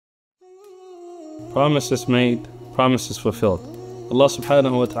Promises made, promises fulfilled. Allah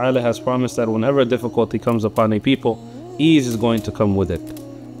subhanahu wa ta'ala has promised that whenever difficulty comes upon a people, ease is going to come with it.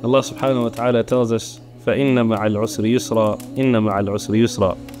 Allah subhanahu wa ta'ala tells us, فَإِنَّ مَعَ الْعُسْرِ يُسْرًا إِنَّ مَعَ الْعُسْرِ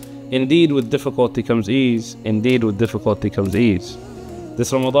يُسْرًا. Indeed, with difficulty comes ease. Indeed, with difficulty comes ease.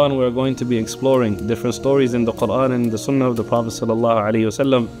 This Ramadan, we are going to be exploring different stories in the Quran and the Sunnah of the Prophet sallallahu alaihi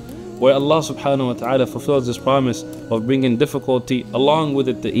wasallam, where Allah subhanahu wa ta'ala fulfills His promise of bringing difficulty along with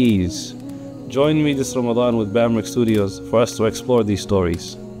it the ease. Join me this Ramadan with Bamrick Studios for us to explore these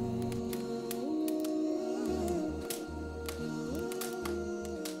stories.